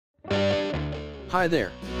Hi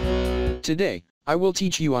there. Today, I will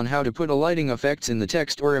teach you on how to put a lighting effects in the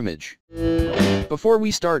text or image. Before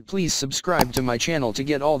we start, please subscribe to my channel to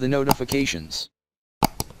get all the notifications.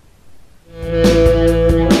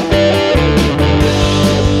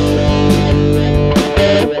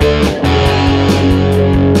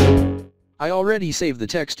 I already saved the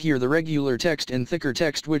text here, the regular text and thicker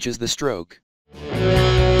text, which is the stroke.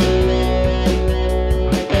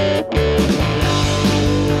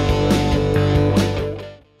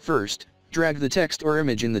 First, drag the text or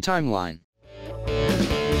image in the timeline.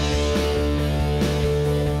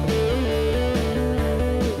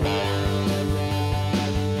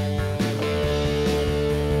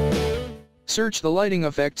 Search the lighting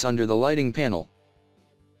effects under the lighting panel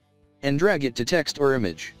and drag it to text or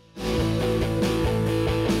image.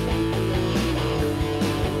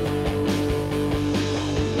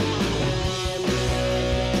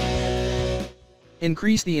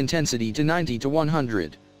 Increase the intensity to 90 to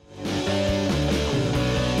 100.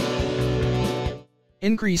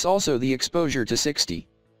 Increase also the exposure to 60.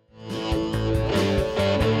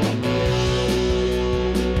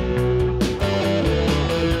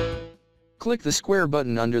 Click the square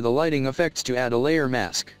button under the lighting effects to add a layer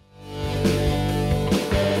mask.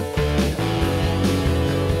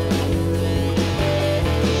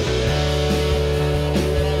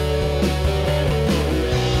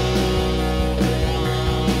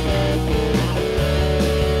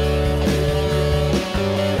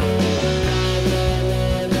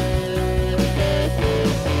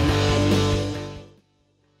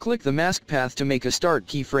 Click the mask path to make a start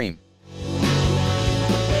keyframe.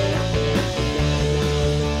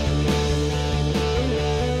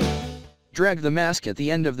 Drag the mask at the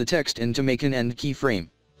end of the text in to make an end keyframe.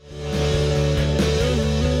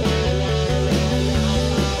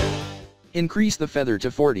 Increase the feather to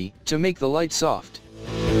 40 to make the light soft.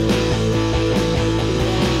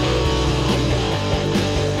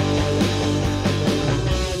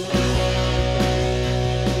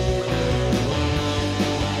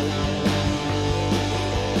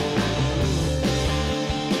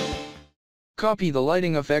 Copy the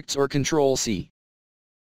lighting effects or Ctrl+C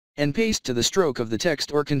and paste to the stroke of the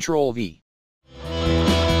text or Ctrl+V.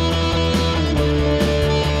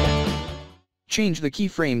 Change the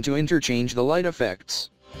keyframe to interchange the light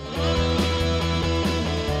effects.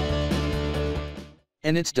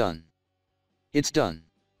 And it's done. It's done.